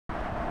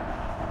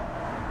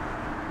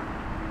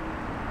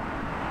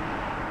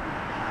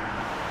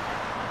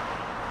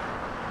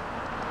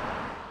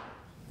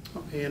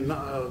In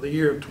the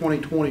year of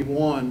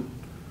 2021,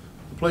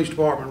 the police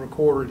department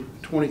recorded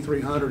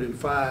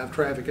 2,305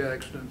 traffic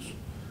accidents.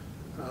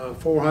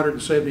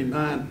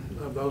 479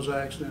 of those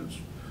accidents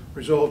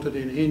resulted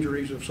in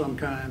injuries of some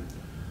kind,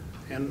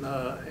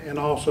 and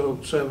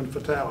also 7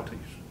 fatalities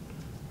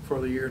for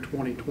the year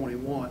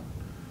 2021.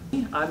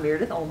 I'm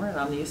Meredith Ulmer, and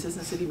I'm the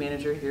Assistant City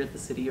Manager here at the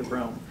City of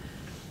Rome.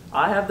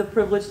 I have the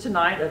privilege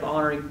tonight of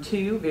honoring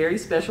 2 very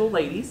special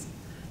ladies,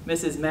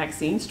 Mrs.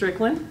 Maxine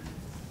Strickland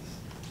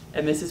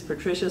and Mrs.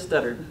 Patricia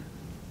Studdard.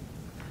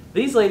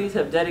 These ladies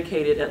have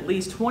dedicated at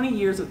least 20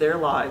 years of their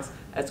lives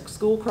as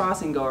school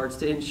crossing guards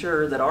to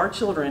ensure that our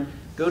children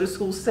go to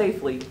school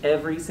safely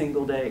every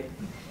single day.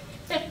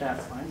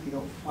 That's fine. If you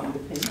don't want me to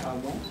pin, I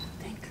won't.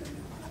 Thank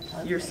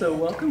you. You're so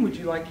welcome. Would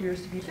you like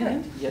yours to be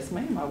pinned? Yes,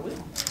 ma'am, I will.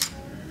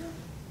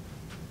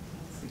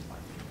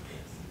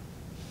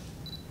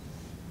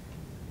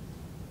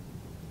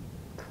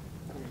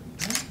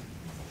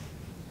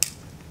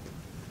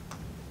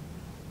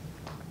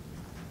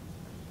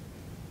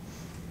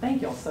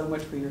 Thank y'all so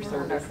much for your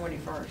service. We're on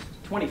our 21st.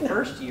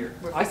 21st year.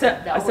 I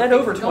said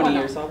over 20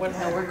 years, so I wasn't.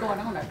 No, we're going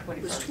on our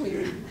 21st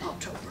year in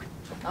October.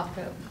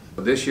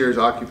 This year's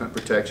Occupant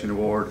Protection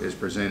Award is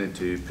presented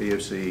to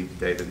PFC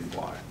David and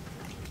Wyatt.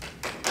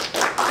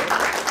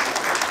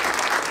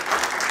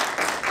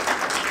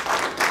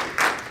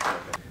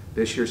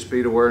 This year's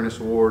Speed Awareness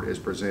Award is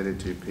presented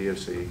to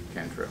PFC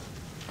Cantrell.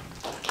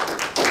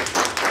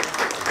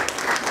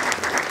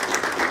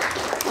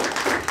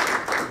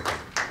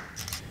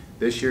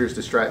 This year's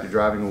Distracted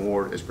Driving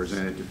Award is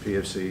presented to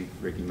PFC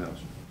Ricky Mills.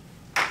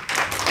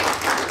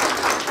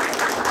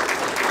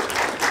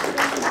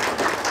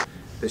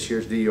 This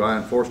year's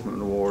DUI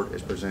Enforcement Award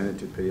is presented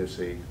to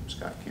PFC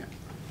Scott Kent.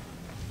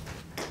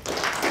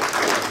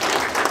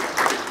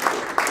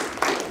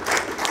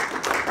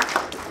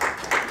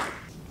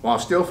 While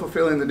still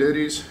fulfilling the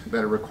duties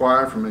that are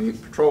required from a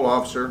patrol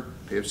officer,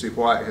 PFC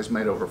White has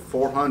made over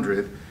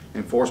 400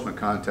 enforcement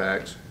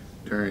contacts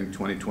during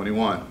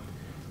 2021.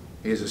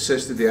 He has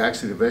assisted the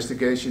accident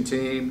investigation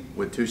team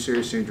with 2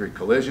 serious injury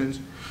collisions.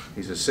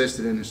 He's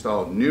assisted and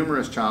installed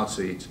numerous child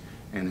seats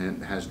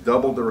and has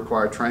doubled the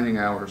required training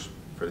hours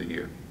for the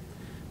year.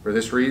 For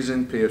this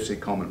reason, PFC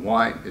Coleman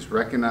White is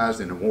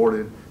recognized and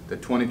awarded the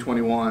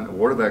 2021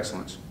 Award of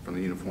Excellence from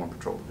the Uniform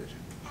Patrol Division.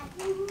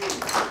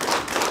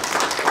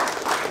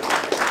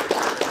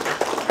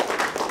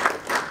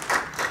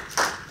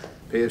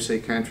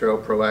 PFC Cantrell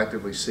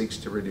proactively seeks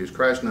to reduce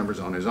crash numbers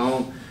on his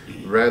own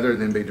rather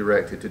than be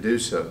directed to do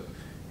so.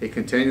 He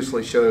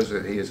continuously shows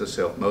that he is a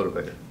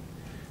self-motivator.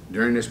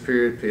 During this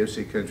period,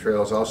 PFC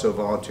Cantrell has also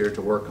volunteered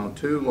to work on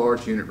 2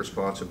 large unit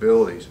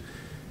responsibilities,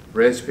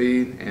 Red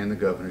Speed and the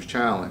Governor's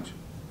Challenge.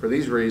 For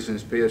these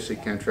reasons, PFC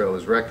Cantrell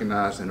is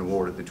recognized and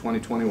awarded the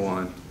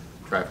 2021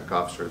 Traffic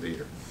Officer of the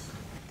Year.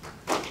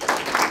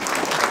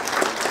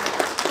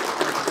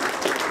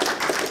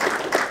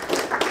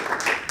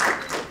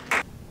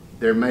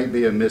 There may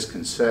be a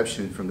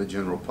misconception from the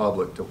general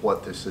public to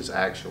what this is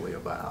actually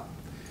about.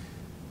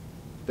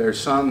 There's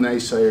some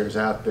naysayers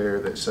out there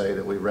that say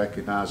that we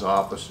recognize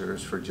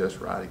officers for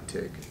just writing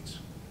tickets.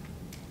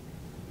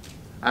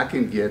 I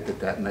can get that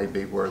that may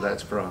be where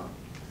that's from.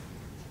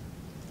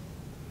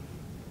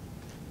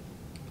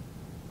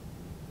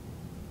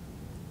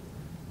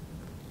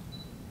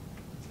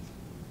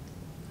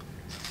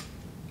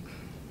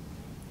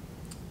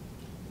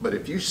 But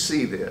if you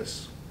see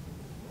this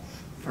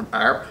from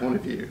our point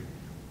of view,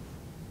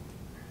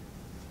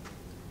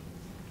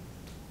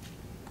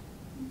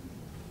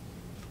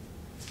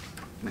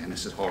 man,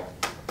 this is hard.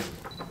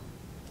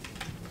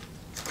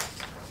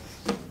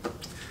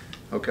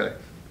 Okay.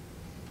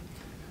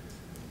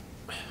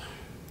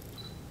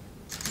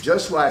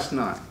 Just last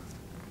night,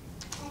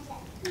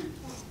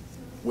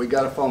 we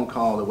got a phone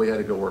call that we had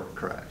to go work a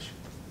crash.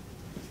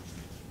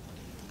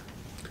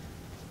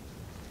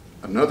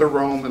 Another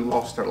Roman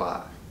lost her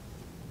life.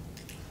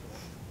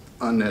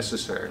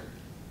 Unnecessary.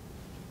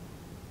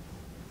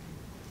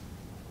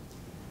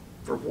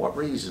 For what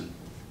reason?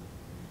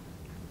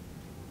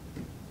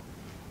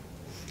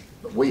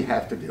 But we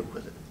have to deal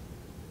with it.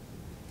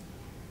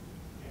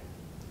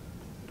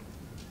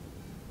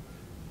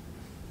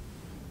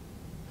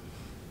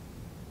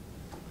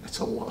 That's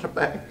a lot of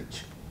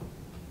baggage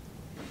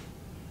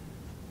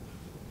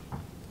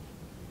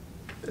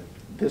that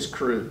this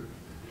crew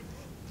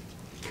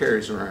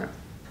carries around.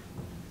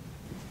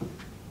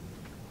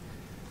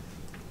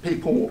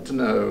 People want to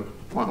know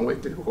why we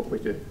do what we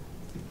do.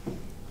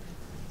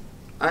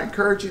 I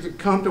encourage you to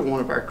come to one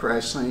of our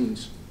crash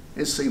scenes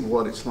and see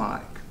what it's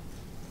like.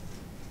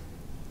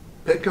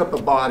 Pick up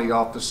a body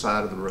off the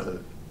side of the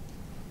road.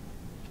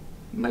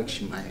 It makes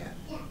you mad.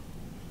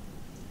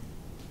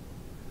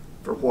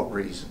 For what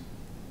reason?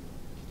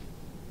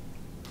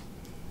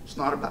 It's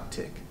not about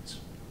tickets.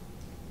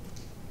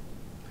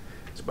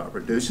 It's about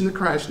reducing the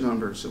crash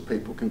numbers so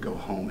people can go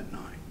home at night.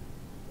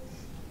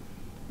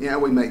 Yeah,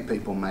 we make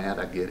people mad,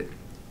 I get it.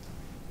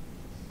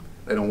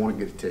 They don't want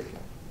to get a ticket.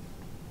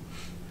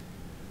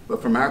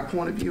 But from our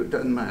point of view, it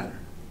doesn't matter.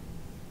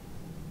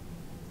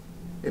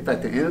 If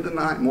at the end of the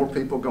night more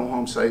people go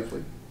home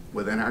safely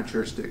within our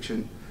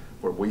jurisdiction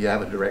where we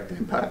have a direct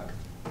impact,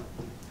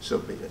 so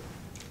be it.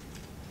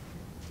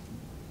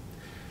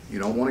 You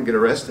don't want to get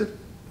arrested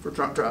for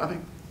drunk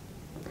driving?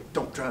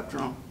 Don't drive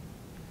drunk.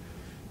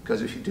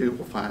 Because if you do,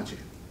 we'll find you.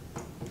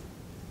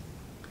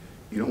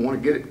 You don't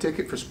want to get a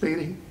ticket for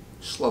speeding?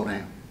 Slow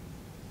down.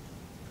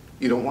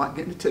 You don't like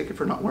getting a ticket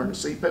for not wearing a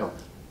seatbelt?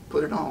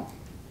 Put it on.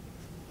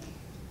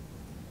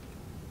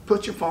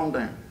 Put your phone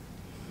down.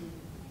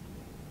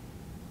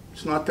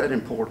 It's not that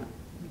important.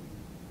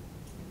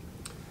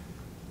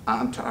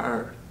 I'm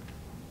tired.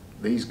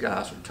 These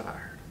guys are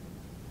tired.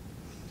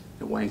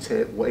 It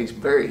weighs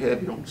very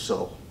heavy on the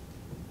soul.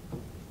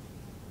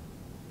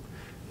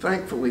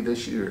 Thankfully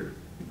this year,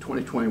 in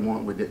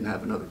 2021, we didn't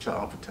have another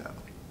child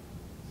fatality.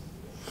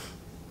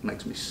 It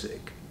makes me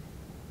sick.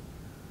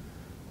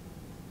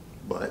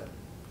 But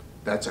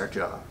that's our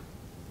job.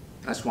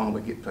 That's why we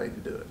get paid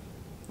to do it,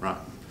 right?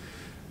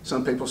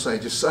 Some people say,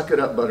 just suck it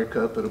up,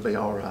 Buttercup, it'll be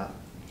all right.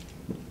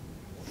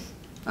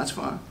 That's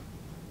fine.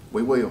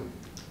 We will,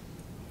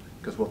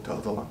 because we'll tell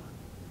the lie.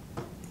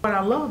 What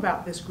I love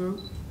about this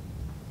group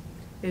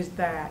is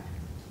that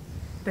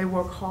they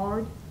work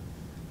hard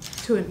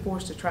to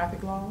enforce the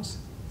traffic laws.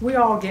 We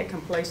all get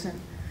complacent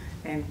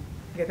and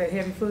get that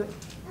heavy foot.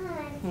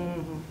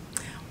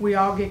 We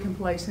all get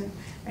complacent,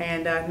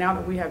 and now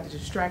that we have the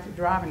distracted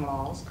driving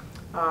laws,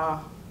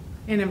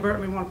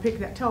 inadvertently want to pick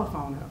that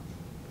telephone up.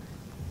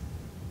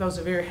 Those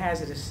are very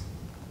hazardous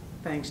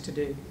things to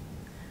do.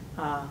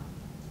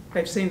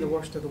 They've seen the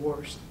worst of the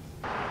worst.